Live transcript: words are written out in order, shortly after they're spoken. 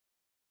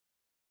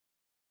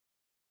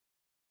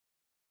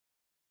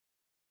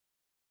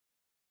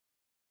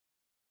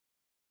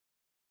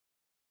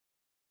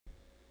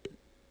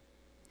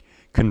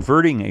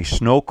Converting a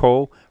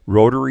Snowco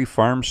rotary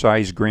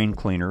farm-size grain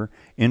cleaner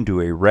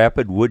into a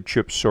rapid wood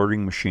chip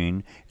sorting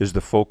machine is the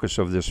focus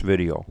of this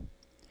video.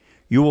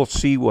 You will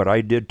see what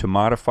I did to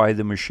modify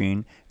the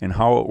machine and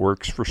how it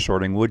works for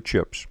sorting wood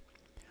chips.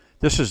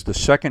 This is the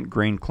second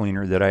grain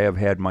cleaner that I have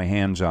had my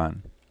hands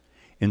on.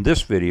 In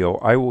this video,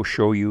 I will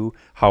show you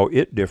how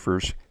it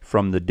differs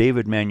from the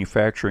David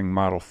Manufacturing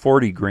Model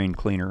 40 grain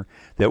cleaner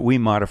that we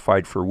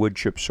modified for wood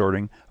chip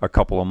sorting a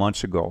couple of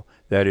months ago,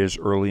 that is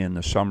early in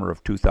the summer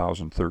of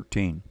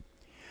 2013.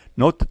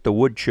 Note that the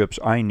wood chips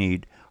I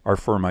need are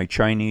for my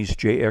Chinese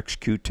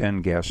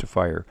JXQ10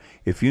 gasifier.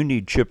 If you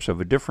need chips of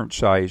a different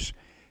size,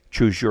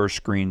 choose your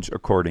screens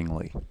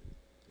accordingly.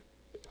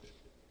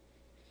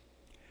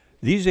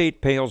 These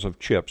 8 pails of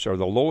chips are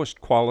the lowest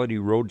quality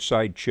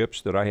roadside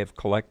chips that I have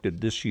collected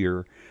this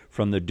year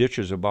from the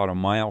ditches about a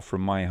mile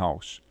from my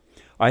house.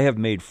 I have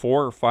made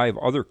 4 or 5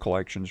 other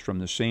collections from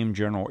the same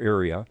general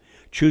area,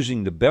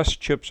 choosing the best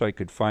chips I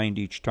could find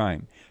each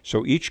time,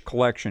 so each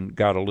collection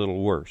got a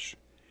little worse.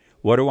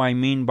 What do I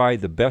mean by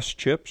the best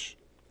chips?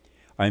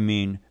 I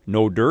mean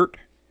no dirt,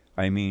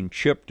 I mean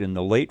chipped in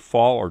the late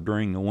fall or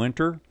during the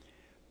winter,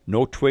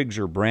 no twigs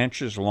or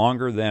branches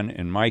longer than,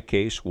 in my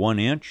case, 1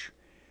 inch,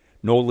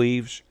 no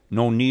leaves,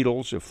 no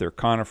needles if they're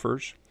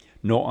conifers,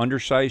 no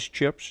undersized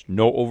chips,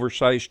 no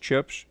oversized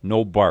chips,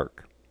 no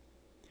bark.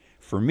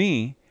 For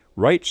me,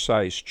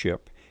 right-sized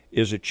chip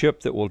is a chip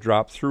that will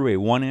drop through a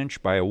 1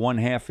 inch by a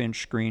 1/2 inch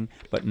screen,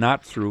 but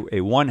not through a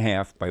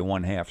 1/2 by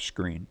 1/2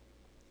 screen.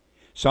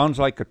 Sounds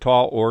like a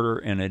tall order,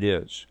 and it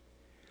is.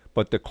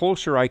 But the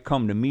closer I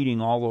come to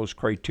meeting all those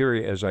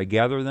criteria as I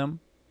gather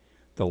them,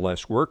 the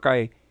less work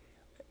I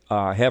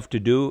have to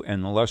do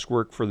and the less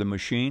work for the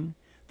machine,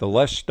 the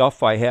less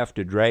stuff I have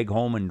to drag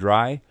home and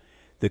dry,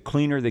 the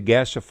cleaner the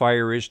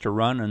gasifier is to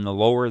run and the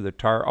lower the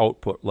tar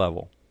output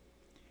level.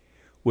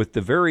 With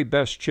the very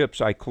best chips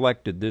I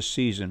collected this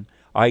season,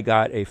 I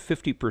got a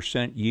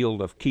 50%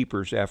 yield of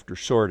keepers after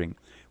sorting.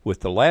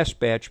 With the last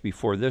batch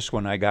before this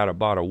one, I got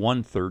about a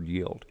 1/3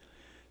 yield.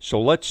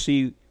 So let's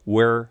see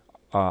what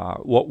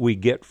we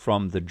get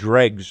from the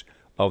dregs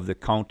of the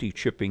county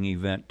chipping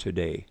event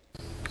today.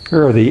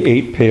 Here are the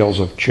 8 pails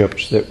of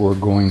chips that we're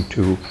going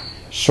to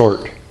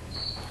sort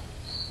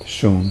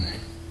soon.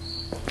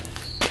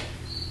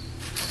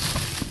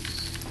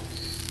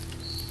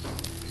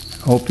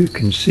 I hope you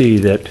can see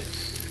that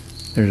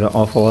there's an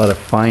awful lot of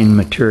fine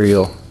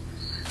material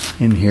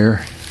in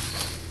here.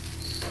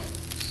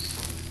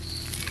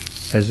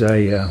 As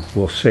I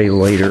will say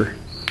later,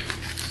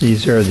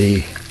 these are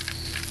the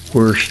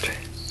worst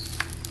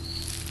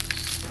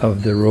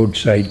of the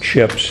roadside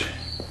chips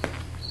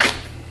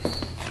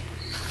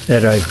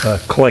that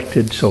I've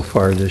collected so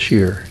far this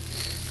year.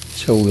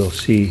 So we'll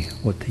see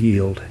what the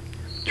yield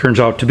turns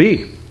out to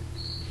be.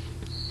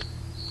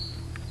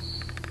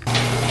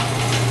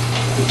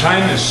 The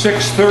time is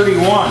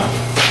 6:31.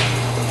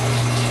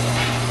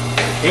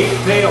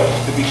 8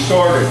 pails to be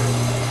sorted.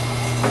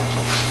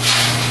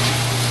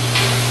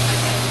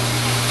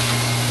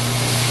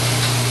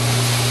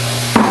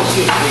 This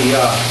is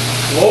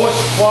the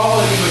lowest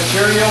quality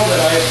material that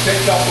I have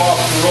picked up off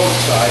the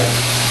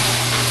roadside.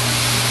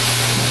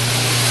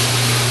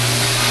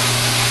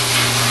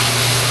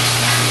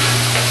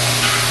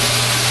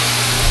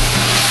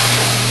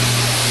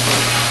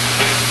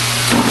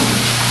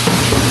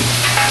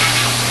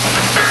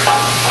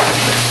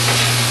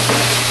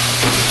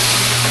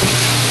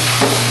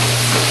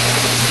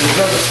 These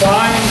are the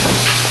fines,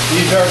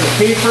 these are the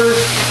keepers,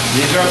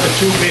 these are the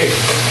too big.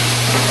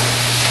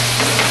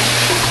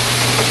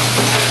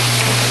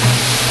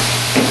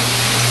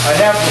 I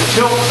have the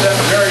tilt set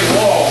very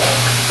low,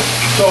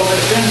 so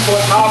this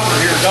input hopper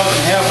here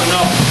doesn't have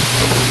enough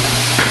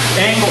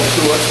angle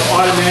to it to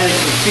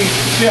automatically feed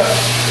the chip.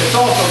 It's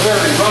also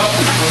very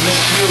rusty from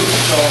misuse,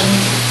 so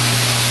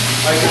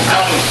I can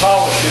probably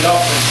polish it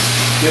up and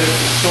get it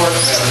to sort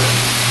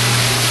better.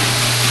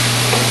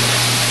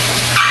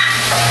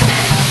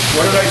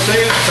 What did I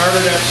say? It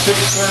started at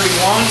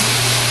 6:31.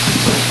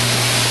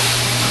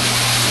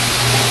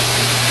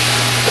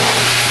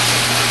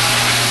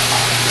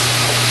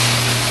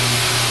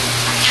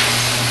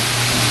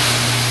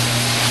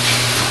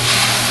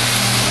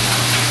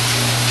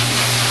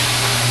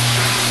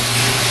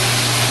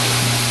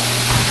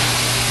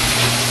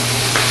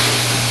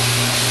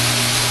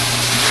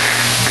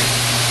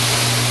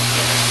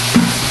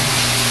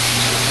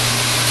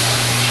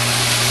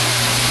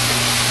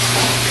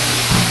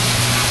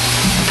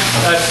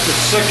 That's the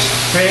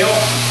 6th pail.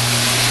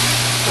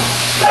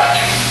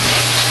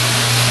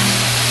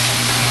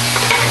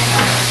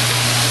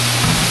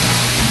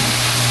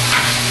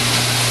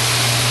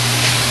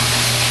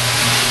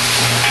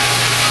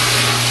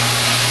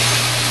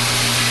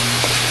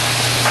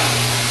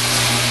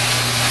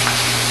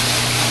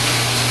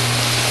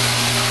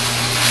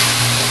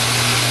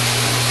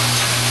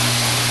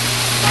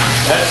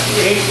 That's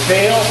the 8th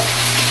pail.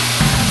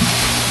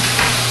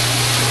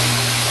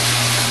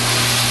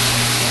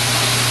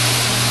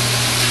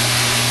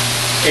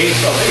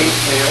 Eighth of 8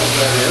 pails,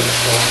 that is.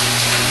 So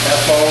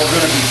that's all we're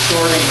going to be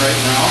sorting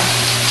right now.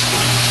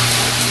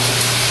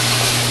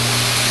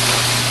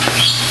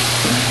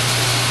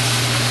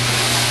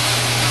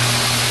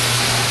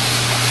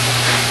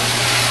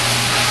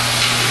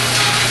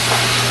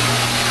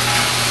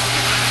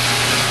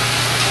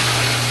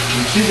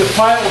 See the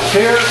piles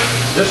here?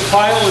 This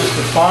pile is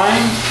the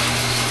fines.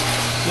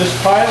 This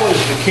pile is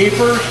the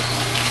keepers.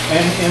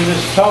 And in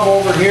this tub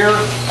over here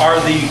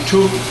are the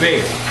two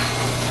big.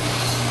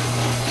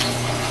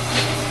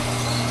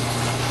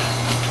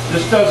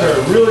 This does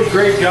a really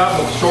great job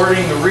of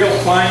sorting the real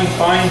fine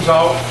fines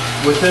out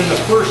within the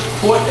first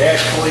foot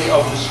actually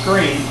of the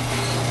screen.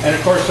 And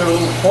of course they're a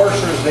little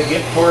coarser as they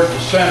get toward the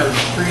center. The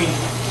screen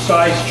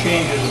size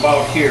changes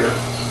about here.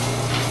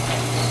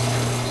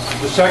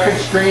 The second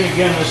screen,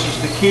 again, this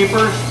is the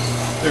keepers.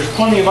 There's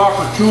plenty of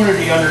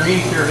opportunity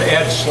underneath here to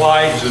add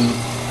slides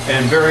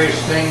and various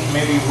things,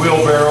 maybe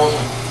wheelbarrows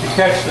to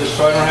catch this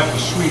so I don't have to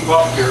sweep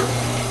up here.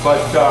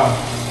 But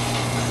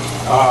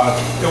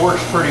it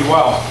works pretty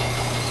well.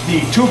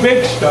 The too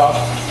big stuff,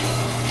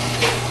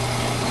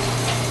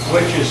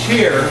 which is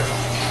here,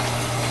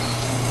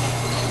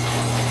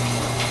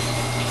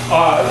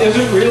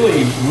 isn't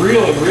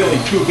really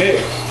too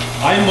big.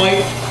 I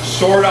might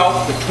sort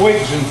out the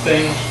twigs and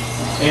things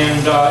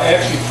and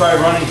actually try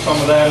running some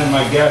of that in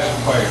my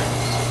gasifier.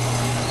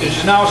 It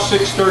is now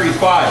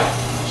 6:35,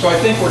 so I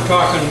think we're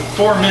talking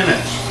 4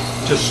 minutes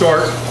to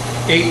sort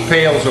 8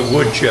 pails of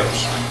wood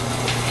chips.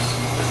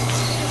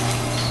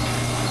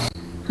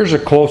 Here's a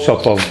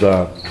close-up of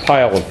the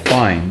pile of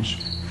fines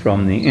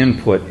from the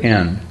input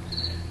end,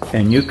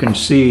 and you can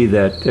see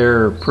that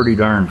they're pretty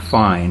darn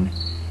fine.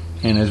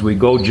 And as we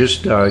go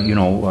just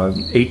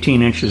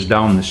 18 inches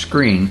down the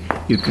screen,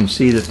 you can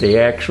see that they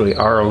actually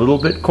are a little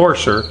bit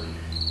coarser,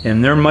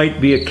 and there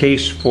might be a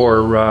case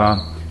for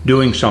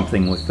doing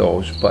something with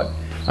those, but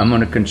I'm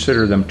going to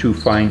consider them too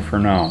fine for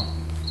now.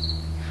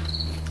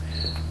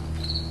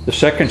 The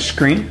second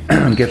screen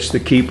gets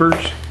the keepers,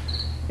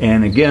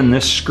 and again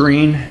this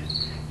screen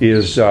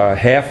is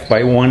 1/2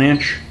 by 1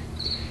 inch,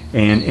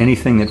 and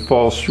anything that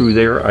falls through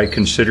there I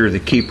consider the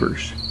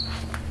keepers.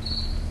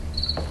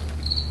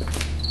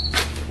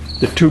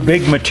 The too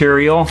big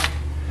material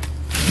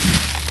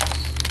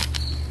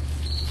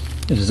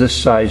is this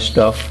size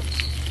stuff.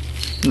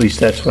 At least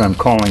that's what I'm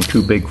calling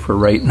too big for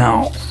right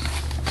now.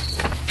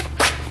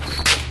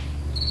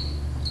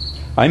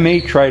 I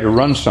may try to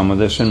run some of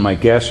this in my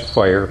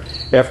gasifier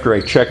after I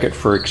check it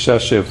for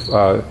excessive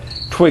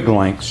twig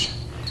lengths.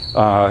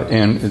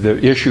 And the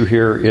issue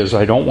here is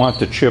I don't want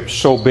the chips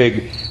so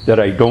big that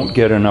I don't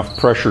get enough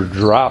pressure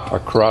drop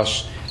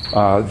across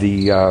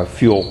the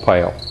fuel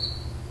pile.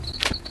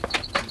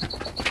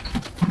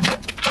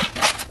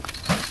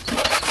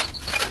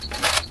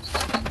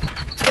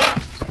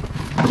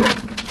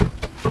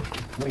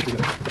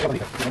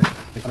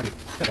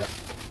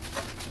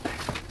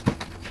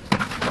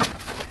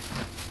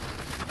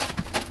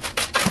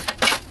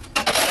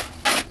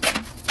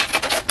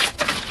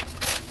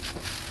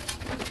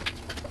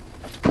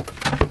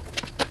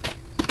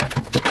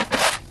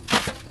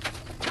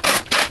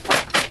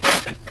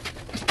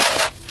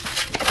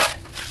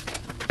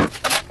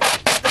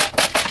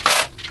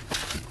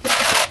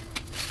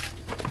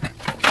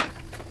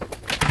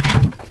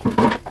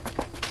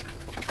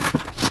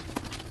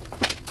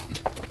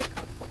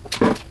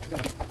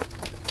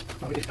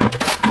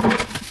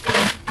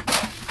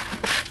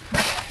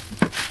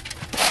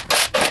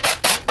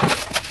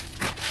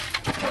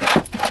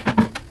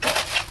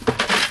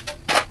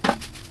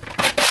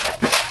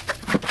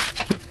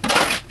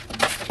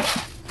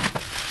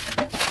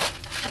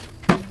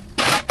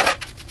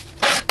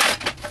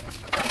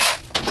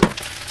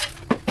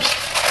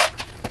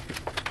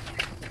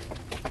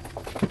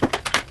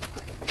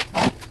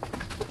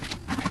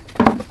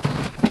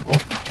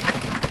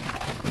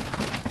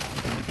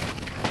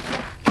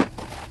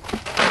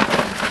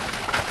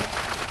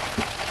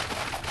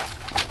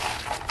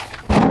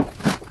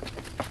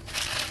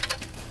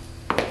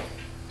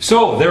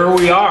 So there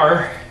we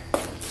are.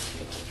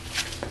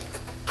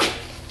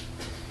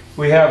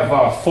 We have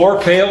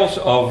 4 pails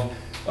of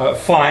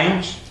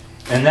fines,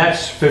 and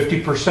that's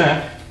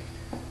 50%.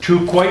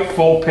 2 quite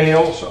full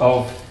pails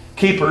of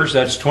keepers,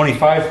 that's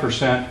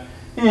 25%,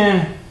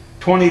 and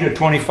 20 to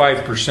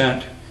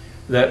 25%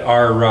 that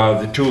are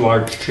the 2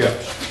 large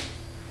chips.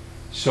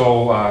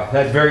 So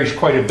that varies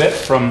quite a bit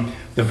from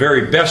the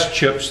very best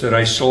chips that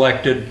I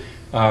selected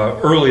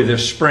early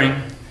this spring,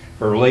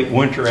 or late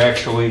winter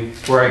actually,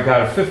 where I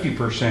got a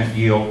 50%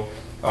 yield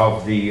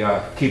of the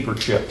keeper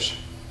chips.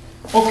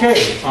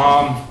 Okay,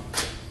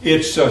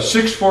 it's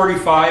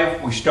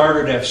 6:45. We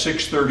started at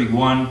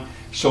 6:31,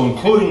 so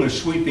including the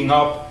sweeping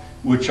up,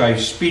 which I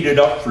speeded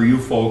up for you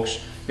folks,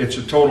 it's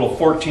a total of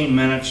 14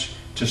 minutes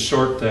to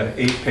sort the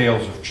 8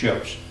 pails of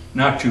chips.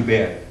 Not too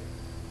bad.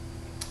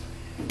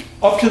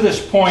 Up to this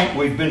point,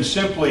 we've been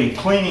simply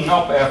cleaning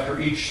up after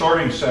each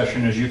sorting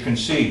session, as you can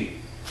see.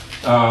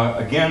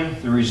 Again,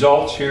 the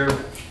results here,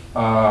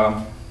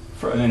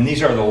 and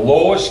these are the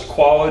lowest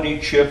quality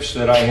chips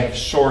that I have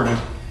sorted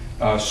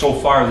so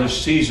far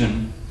this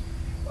season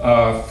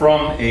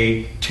from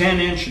a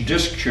 10-inch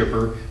disc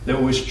chipper that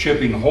was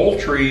chipping whole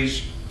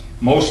trees,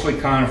 mostly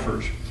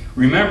conifers.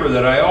 Remember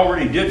that I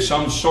already did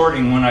some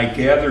sorting when I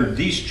gathered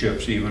these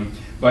chips even,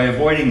 by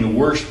avoiding the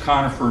worst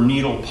conifer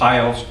needle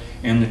piles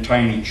and the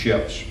tiny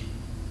chips.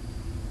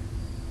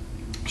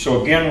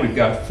 So again, we've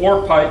got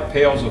 4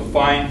 pails of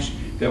fines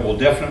that will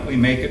definitely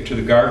make it to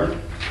the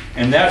garden.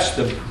 And that's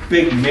the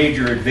big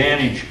major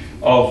advantage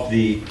of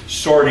the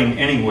sorting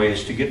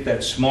anyways, to get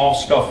that small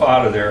stuff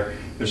out of there.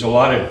 There's a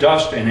lot of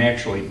dust and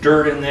actually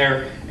dirt in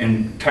there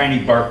and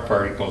tiny bark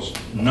particles,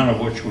 none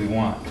of which we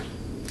want.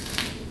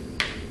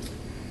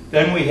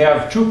 Then we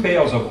have 2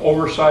 pails of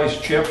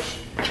oversized chips.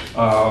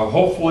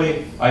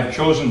 Hopefully I've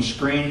chosen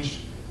screens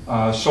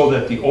so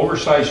that the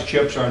oversized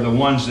chips are the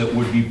ones that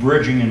would be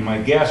bridging in my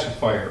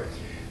gasifier.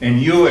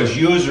 And you as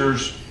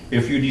users,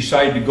 if you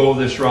decide to go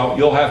this route,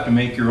 you'll have to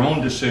make your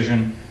own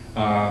decision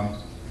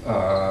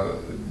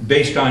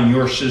based on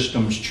your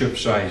system's chip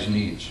size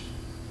needs.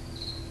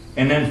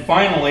 And then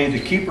finally, the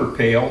keeper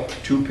pail,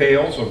 2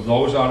 pails of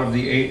those out of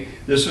the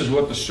 8. This is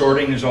what the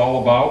sorting is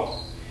all about.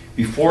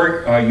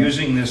 Before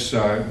using this,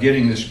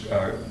 getting this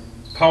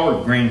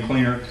powered grain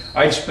cleaner,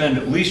 I'd spend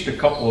at least a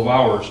couple of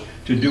hours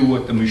to do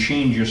what the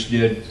machine just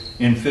did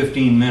in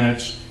 15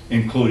 minutes,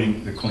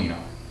 including the cleanup.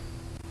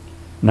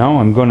 Now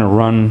I'm going to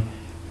run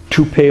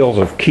 2 pails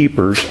of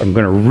keepers. I'm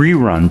going to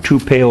rerun 2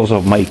 pails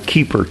of my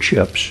keeper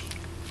chips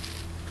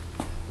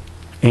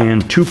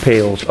and 2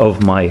 pails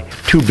of my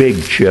 2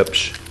 big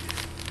chips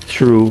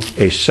through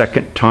a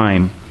second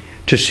time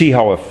to see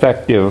how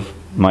effective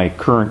my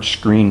current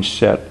screen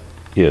set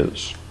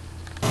is.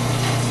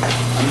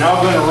 I'm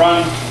now going to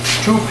run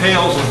 2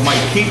 pails of my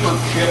keeper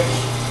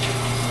chips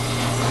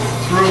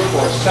through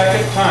for a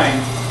second time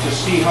to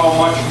see how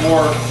much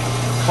more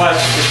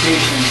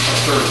classification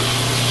occurs.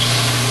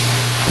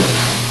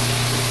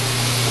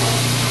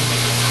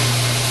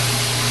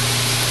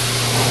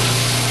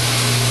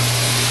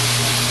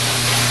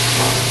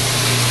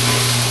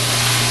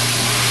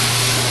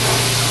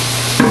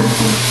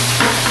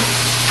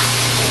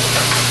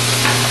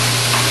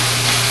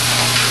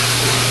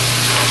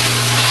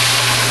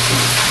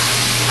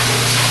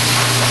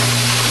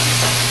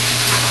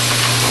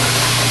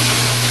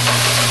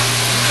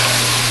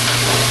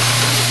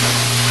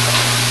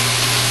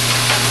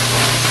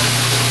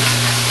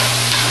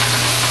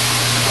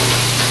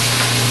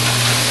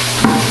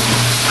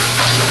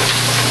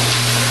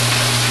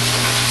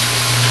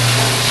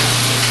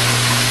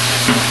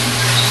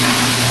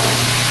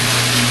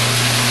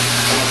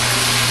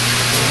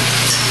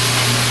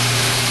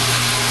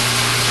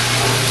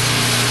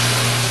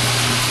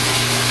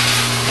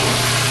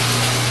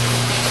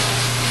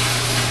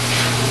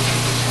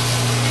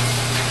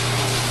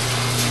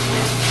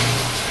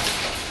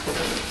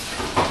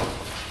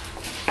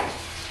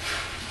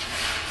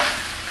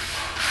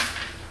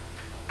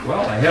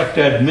 Well, I have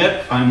to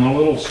admit I'm a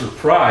little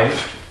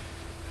surprised.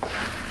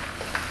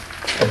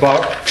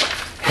 About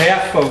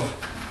half of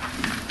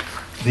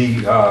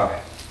the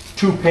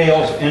 2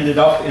 pails ended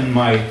up in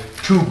my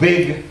 2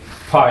 big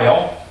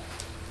pile.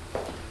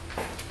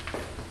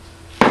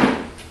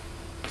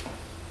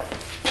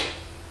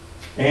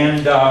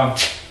 And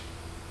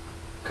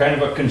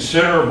kind of a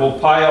considerable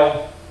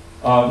pile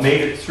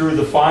made it through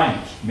the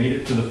fines, made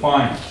it to the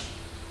fines.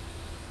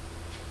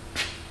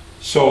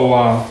 So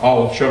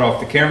I'll shut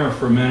off the camera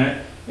for a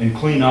minute and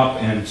clean up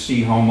and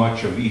see how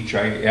much of each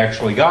I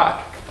actually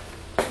got.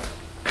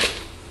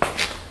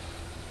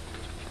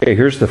 Okay,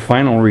 here's the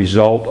final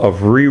result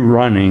of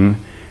rerunning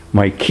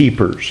my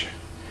keepers.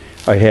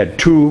 I had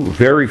 2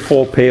 very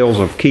full pails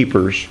of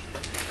keepers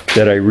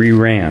that I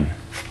reran.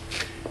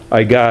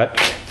 I got,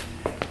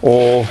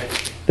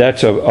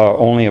 that's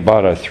only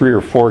about a 3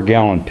 or 4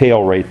 gallon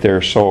pail right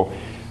there, so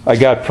I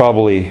got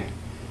probably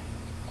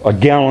a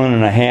gallon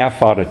and a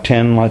half out of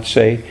 10, let's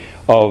say,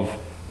 of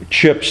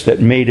chips that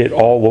made it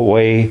all the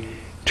way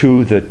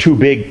to the 2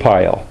 big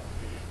pile.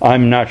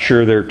 I'm not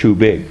sure they're too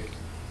big.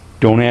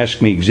 Don't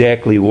ask me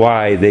exactly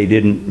why they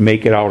didn't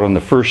make it out on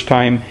the first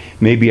time.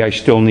 Maybe I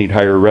still need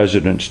higher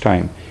residence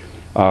time.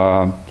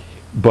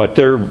 But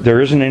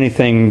there isn't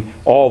anything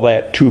all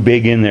that too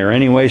big in there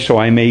anyway, so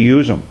I may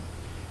use them.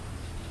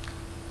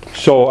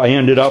 So I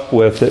ended up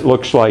with, it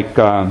looks like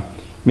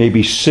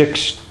maybe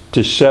 6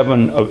 to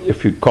 7,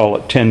 if you call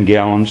it 10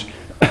 gallons,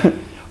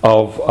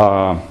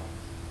 of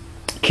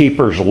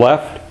keepers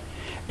left.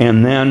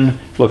 And then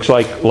looks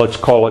like, let's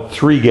call it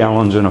 3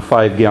 gallons in a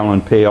 5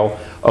 gallon pail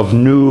of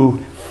new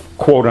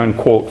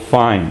quote-unquote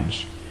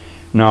fines.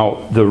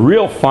 Now, the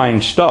real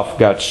fine stuff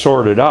got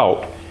sorted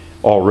out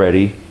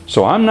already,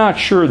 so I'm not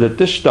sure that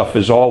this stuff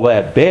is all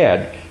that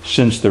bad,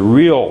 since the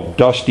real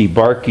dusty,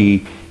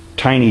 barky,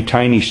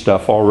 tiny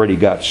stuff already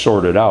got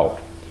sorted out.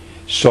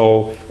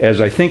 So, as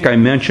I think I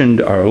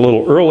mentioned a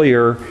little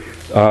earlier,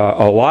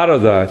 a lot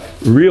of the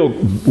real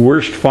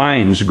worst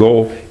fines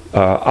go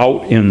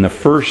out in the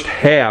first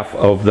half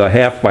of the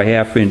 1/2 by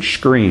 1/2 inch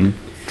screen.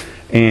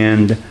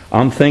 And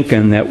I'm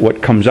thinking that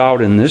what comes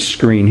out in this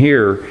screen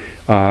here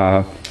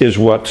is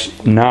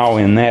what's now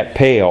in that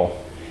pail,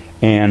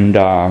 and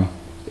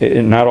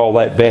not all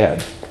that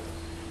bad.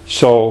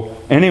 So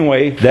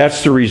anyway,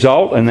 that's the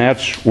result, and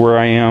that's where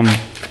I am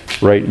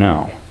right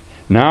now.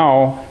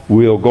 Now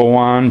we'll go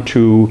on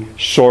to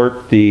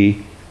sort the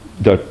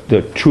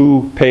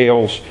 2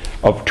 pails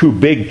of 2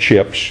 big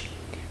chips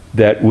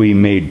that we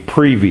made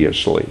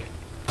previously.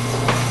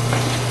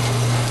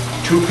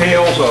 2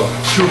 pails of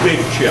 2 big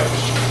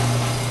chips.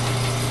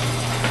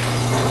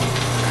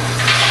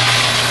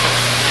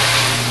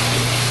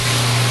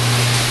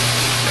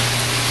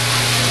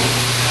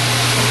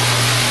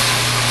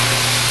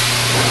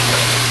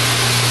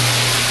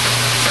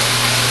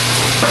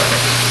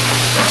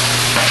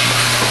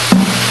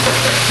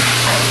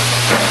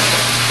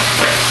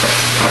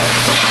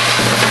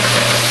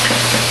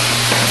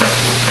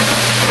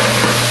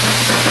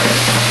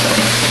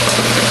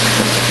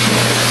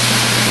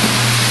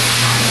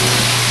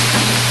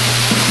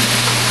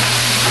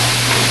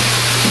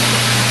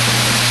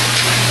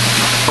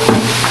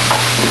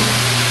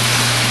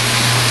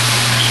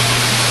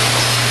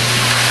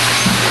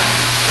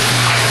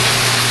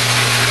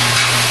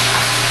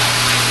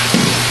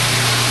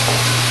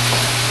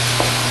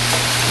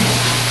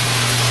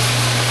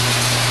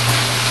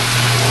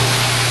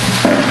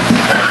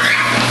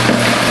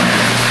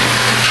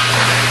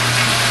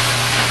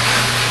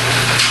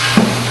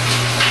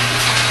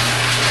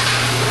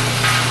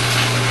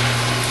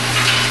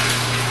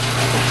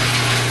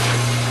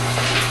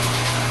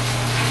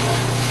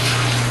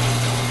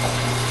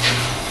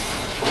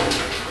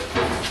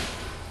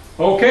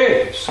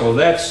 Okay, so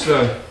that's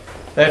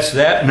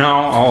that.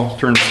 Now I'll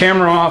turn the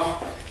camera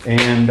off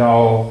and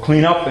I'll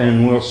clean up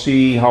and we'll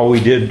see how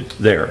we did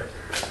there.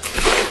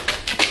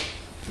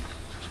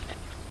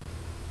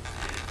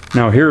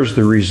 Now here's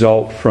the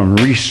result from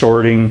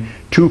resorting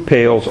 2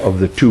 pails of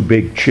the 2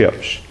 big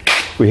chips.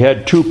 We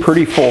had 2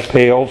 pretty full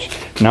pails.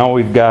 Now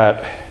we've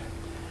got,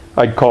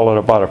 I'd call it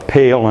about 1.5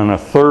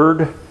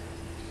 pails.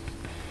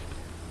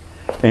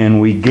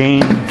 And we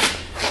gained,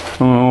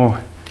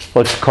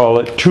 let's call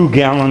it 2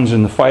 gallons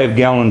in the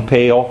 5-gallon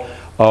pail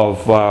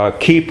of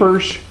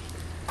keepers.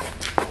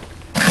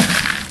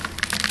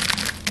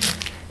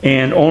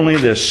 And only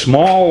this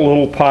small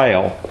little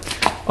pile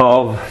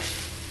of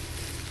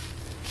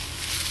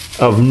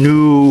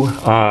new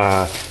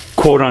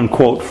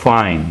quote-unquote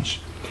fines.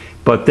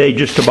 But they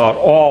just about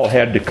all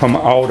had to come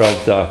out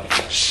of the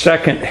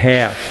second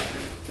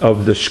half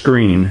of the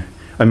screen.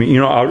 I mean,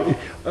 you know,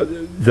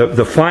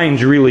 the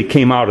fines really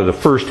came out of the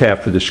first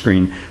half of the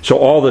screen, so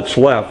all that's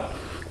left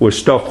was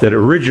stuff that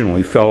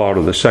originally fell out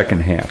of the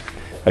second half,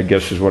 I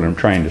guess is what I'm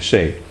trying to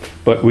say.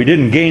 But we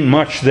didn't gain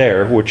much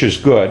there, which is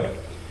good.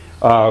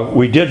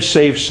 We did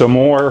save some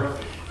more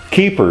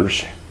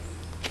keepers.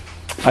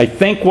 I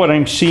think what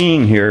I'm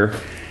seeing here,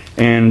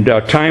 and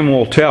time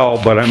will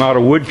tell, but I'm out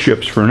of wood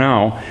chips for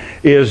now,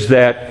 is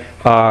that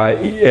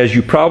as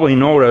you probably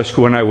noticed,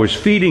 when I was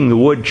feeding the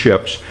wood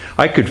chips,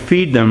 I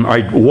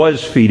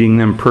was feeding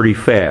them pretty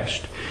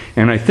fast.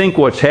 And I think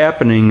what's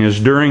happening is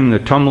during the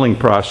tumbling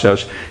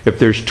process, if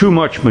there's too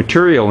much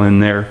material in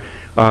there,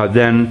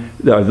 then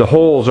the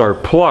holes are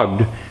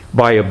plugged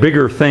by a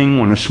bigger thing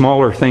when a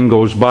smaller thing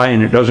goes by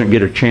and it doesn't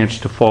get a chance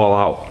to fall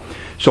out.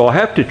 So I'll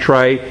have to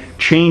try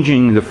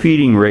changing the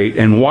feeding rate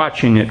and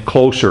watching it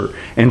closer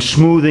and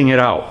smoothing it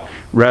out,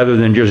 rather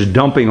than just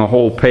dumping a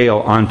whole pail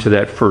onto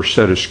that first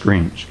set of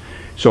screens.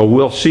 So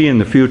we'll see in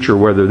the future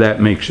whether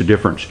that makes a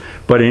difference.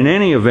 But in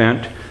any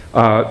event,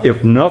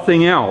 if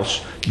nothing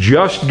else,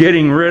 just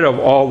getting rid of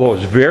all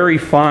those very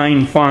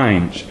fine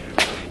fines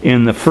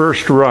in the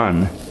first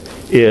run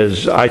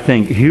is, I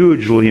think,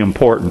 hugely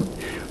important.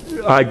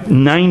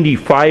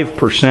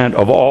 95%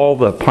 of all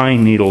the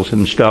pine needles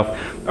and stuff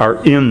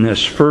are in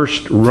this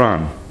first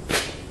run.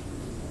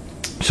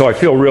 So I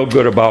feel real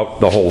good about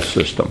the whole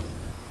system.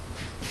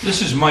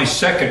 This is my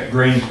second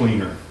grain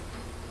cleaner.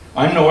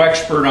 I'm no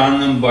expert on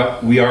them,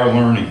 but we are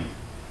learning.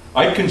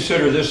 I'd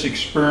consider this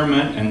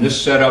experiment and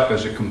this setup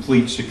as a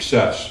complete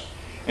success,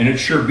 and it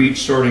sure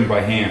beats sorting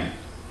by hand.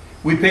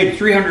 We paid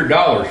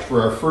 $300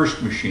 for our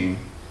first machine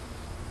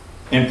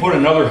and put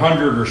another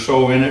 100 or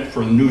so in it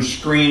for the new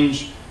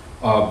screens,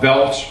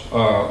 belts,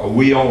 a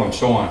wheel, and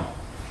so on.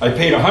 I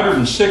paid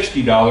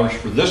 $160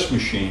 for this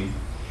machine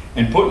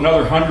and put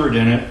another 100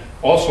 in it,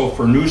 also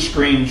for new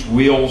screens,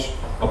 wheels,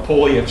 a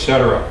pulley,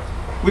 etc.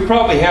 We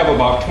probably have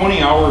about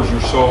 20 hours or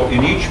so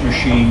in each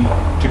machine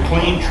to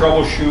clean,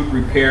 troubleshoot,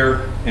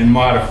 repair, and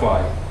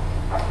modify.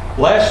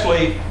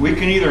 Lastly, we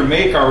can either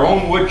make our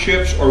own wood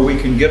chips or we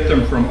can get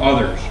them from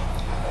others.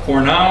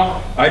 For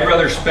now, I'd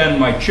rather spend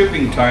my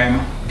chipping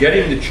time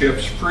getting the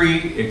chips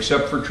free,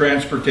 except for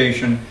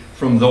transportation,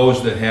 from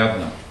those that have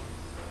them.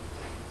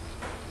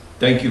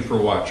 Thank you for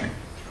watching.